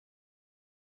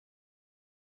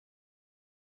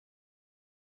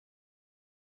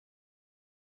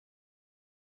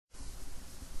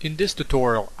In this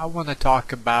tutorial, I want to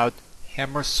talk about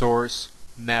Hammer source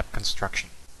map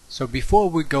construction. So before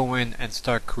we go in and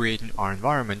start creating our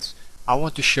environments, I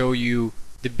want to show you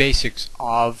the basics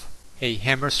of a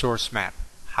Hammer source map,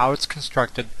 how it's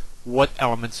constructed, what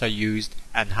elements are used,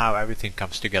 and how everything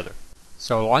comes together.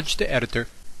 So launch the editor.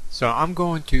 So I'm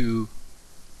going to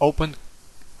open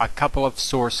a couple of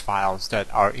source files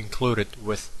that are included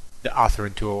with the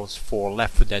authoring tools for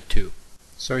Left 4 Dead 2.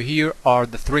 So here are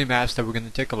the three maps that we're going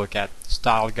to take a look at: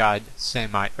 Style Guide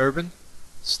Semi-Urban,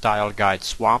 Style Guide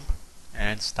Swamp,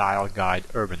 and Style Guide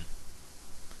Urban.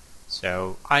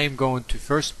 So I am going to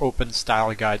first open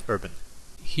Style Guide Urban.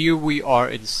 Here we are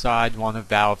inside one of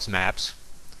Valve's maps,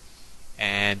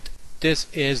 and this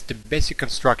is the basic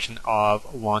construction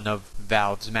of one of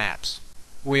Valve's maps.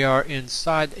 We are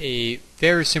inside a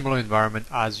very similar environment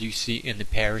as you see in the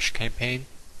Parish campaign,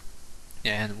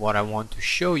 and what I want to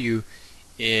show you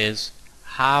is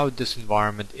how this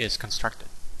environment is constructed.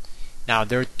 Now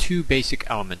there are two basic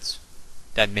elements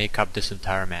that make up this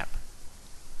entire map.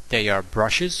 They are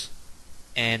brushes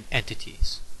and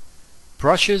entities.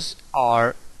 Brushes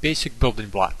are basic building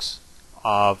blocks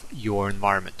of your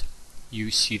environment. You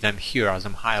see them here as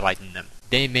I'm highlighting them.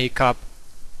 They make up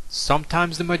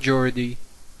sometimes the majority,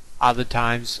 other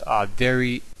times a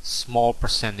very small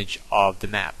percentage of the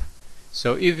map.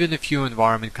 So even if your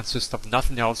environment consists of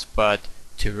nothing else but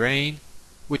terrain,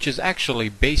 which is actually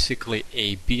basically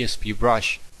a BSP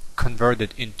brush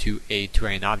converted into a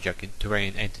terrain object, a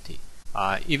terrain entity.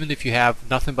 Even if you have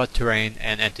nothing but terrain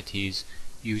and entities,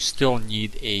 you still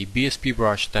need a BSP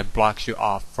brush that blocks you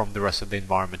off from the rest of the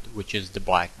environment, which is the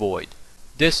black void.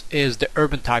 This is the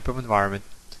urban type of environment,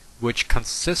 which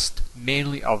consists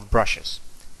mainly of brushes.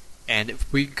 And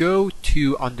if we go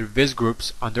to under Viz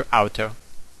Groups, under Auto,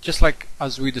 just like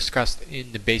as we discussed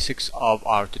in the basics of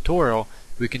our tutorial,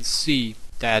 we can see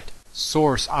that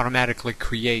Source automatically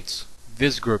creates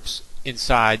Viz Groups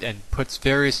inside and puts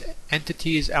various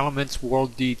entities, elements,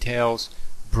 world details,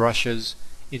 brushes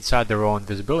inside their own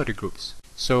visibility groups.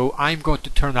 So I'm going to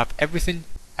turn off everything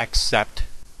except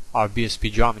our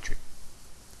BSP geometry.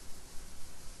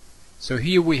 So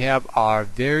here we have our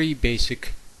very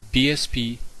basic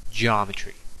BSP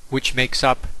geometry, which makes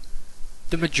up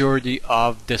the majority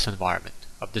of this environment,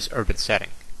 of this urban setting.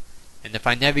 And if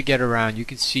I navigate around, you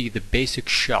can see the basic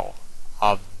shell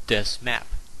of this map.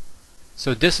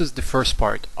 So this is the first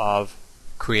part of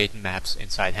creating maps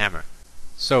inside Hammer.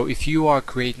 So if you are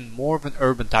creating more of an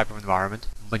urban type of environment,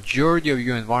 majority of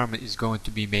your environment is going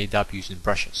to be made up using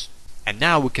brushes. And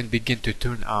now we can begin to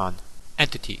turn on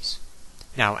entities.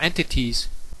 Now entities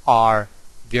are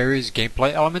various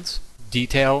gameplay elements,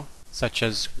 detail such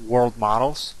as world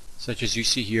models, such as you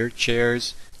see here,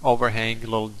 chairs, overhang,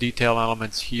 little detail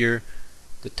elements here,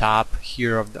 the top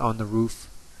here on the roof,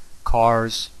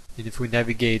 cars, and if we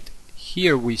navigate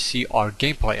here we see our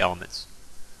gameplay elements,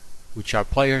 which are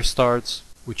player starts,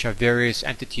 which are various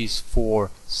entities for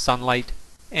sunlight,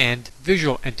 and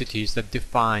visual entities that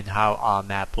define how our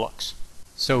map looks.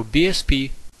 So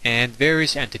BSP and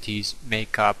various entities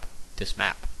make up this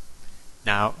map.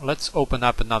 Now let's open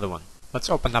up another one. Let's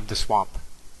open up the swamp.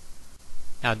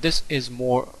 Now this is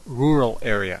more rural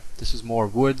area. This is more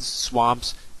woods,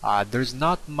 swamps. There's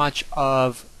not much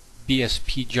of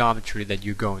BSP geometry that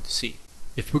you're going to see.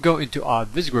 If we go into our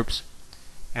Viz Groups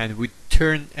and we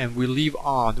leave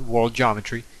on world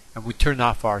geometry and we turn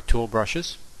off our tool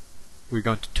brushes, we're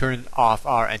going to turn off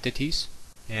our entities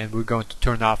and we're going to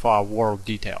turn off our world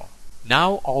detail.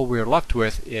 Now all we're left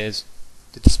with is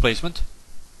the displacement,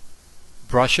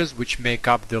 brushes which make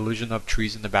up the illusion of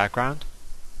trees in the background,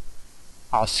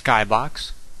 our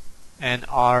skybox, and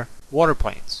our water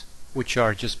planes, which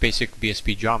are just basic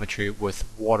BSP geometry with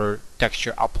water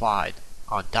texture applied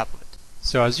on top of it.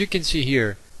 So as you can see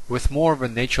here, with more of a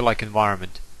nature-like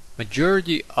environment,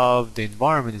 majority of the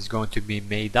environment is going to be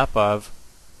made up of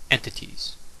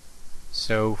entities.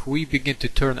 So if we begin to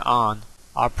turn on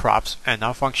our props and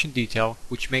our function detail,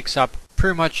 which makes up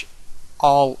pretty much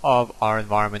all of our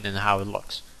environment and how it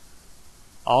looks.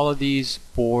 All of these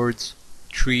boards,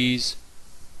 trees,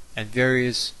 and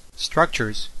various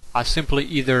structures are simply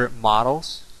either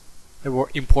models that were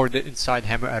imported inside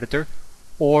Hammer Editor,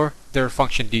 or their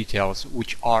function details,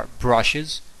 which are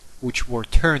brushes which were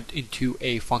turned into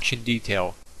a function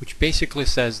detail, which basically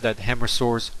says that Hammer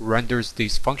Source renders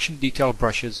these function detail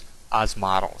brushes as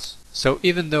models. So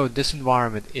even though this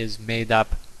environment is made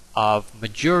up of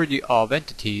majority of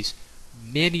entities,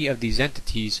 many of these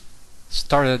entities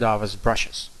started off as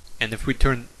brushes. And if we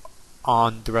turn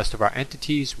on the rest of our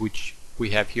entities, which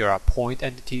we have here are point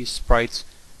entities, sprites,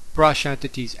 brush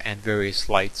entities, and various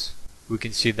lights, we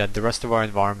can see that the rest of our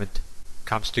environment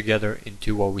comes together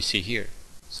into what we see here.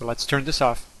 So let's turn this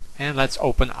off and let's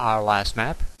open our last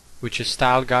map, which is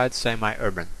Style Guide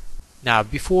Semi-Urban. Now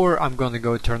before I'm going to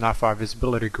go turn off our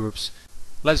visibility groups,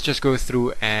 let's just go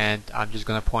through and I'm just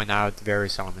going to point out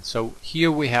various elements. So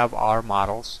here we have our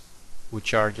models,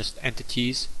 which are just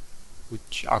entities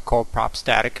which are called prop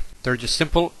static. They're just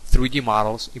simple 3D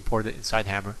models imported inside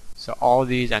Hammer. So all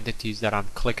these entities that I'm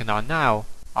clicking on now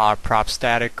are prop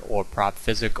static or prop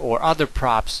physic or other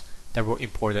props that were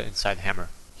imported inside Hammer.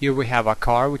 Here we have a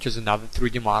car, which is another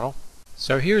 3D model.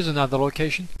 So here's another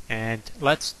location, and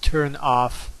let's turn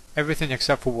off everything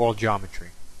except for world geometry.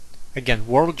 Again,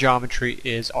 world geometry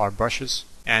is our brushes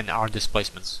and our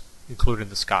displacements, including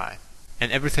the sky.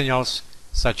 And everything else,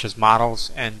 such as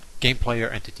models and game player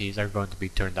entities, are going to be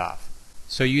turned off.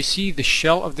 So you see the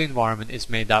shell of the environment is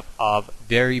made up of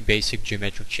very basic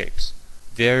geometric shapes.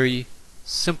 Very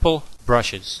simple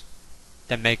brushes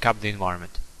that make up the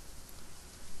environment.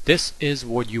 This is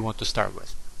what you want to start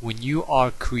with. When you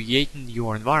are creating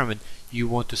your environment, you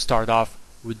want to start off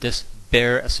with this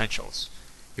bare essentials.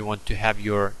 You want to have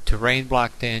your terrain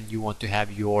blocked in, you want to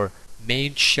have your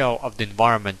main shell of the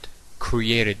environment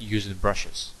created using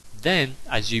brushes. Then,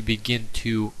 as you begin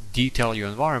to detail your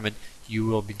environment, you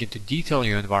will begin to detail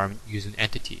your environment using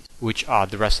entities, which are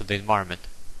the rest of the environment.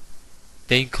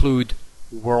 They include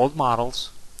world models,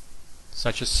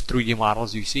 such as 3D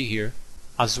models you see here,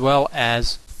 as well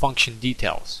as function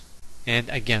details. And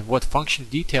again, what function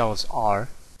details are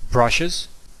brushes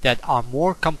that are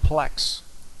more complex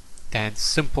than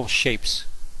simple shapes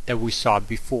that we saw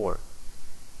before.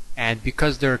 And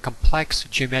because they're complex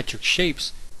geometric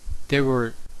shapes, they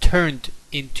were turned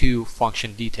into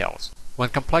function details. When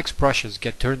complex brushes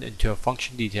get turned into a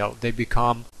function detail, they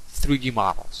become 3D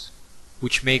models,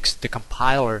 which makes the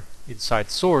compiler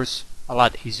inside Source a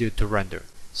lot easier to render.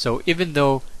 So even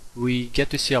though we get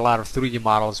to see a lot of 3D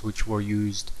models which were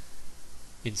used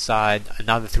inside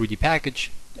another 3D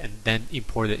package and then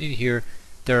imported in here,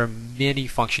 there are many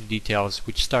function details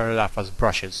which started off as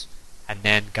brushes and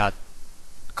then got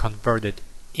converted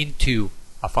into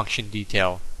a function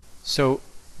detail. So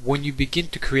when you begin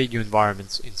to create your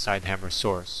environments inside Hammer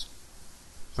Source,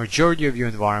 majority of your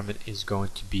environment is going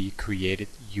to be created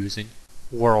using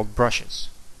world brushes.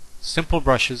 Simple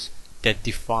brushes that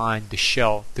define the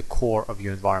shell, the core of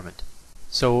your environment.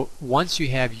 So once you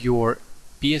have your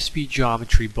BSP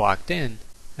geometry blocked in,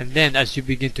 and then as you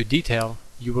begin to detail,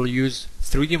 you will use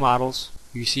 3D models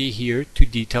you see here to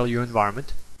detail your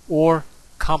environment, or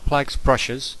complex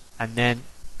brushes and then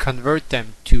convert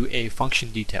them to a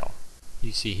function detail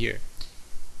you see here.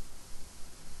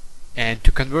 And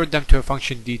to convert them to a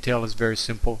function detail is very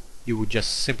simple. You would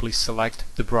just simply select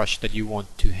the brush that you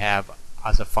want to have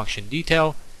as a function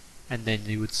detail, and then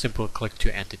you would simply click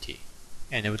to entity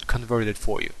and it would convert it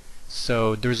for you.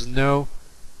 So there's no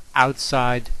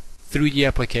outside 3D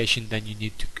application that you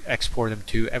need to export them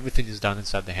to. Everything is done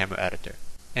inside the Hammer editor.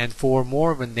 And for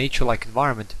more of a nature-like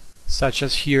environment, such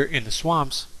as here in the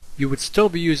swamps, you would still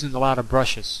be using a lot of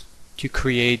brushes to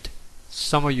create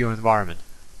some of your environment.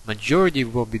 Majority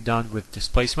will be done with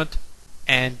displacement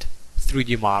and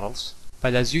 3D models.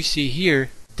 But as you see here,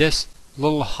 this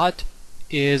little hut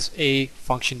is a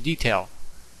function detail.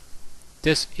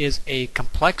 This is a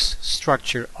complex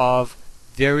structure of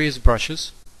various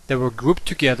brushes that were grouped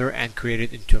together and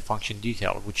created into a function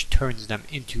detail, which turns them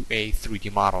into a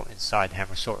 3D model inside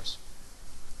Hammer Source.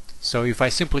 So if I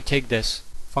simply take this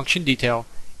function detail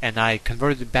and I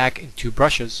convert it back into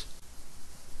brushes,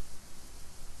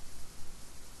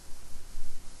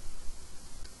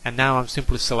 and now I'm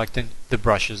simply selecting the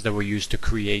brushes that were used to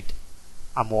create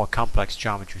a more complex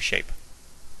geometry shape.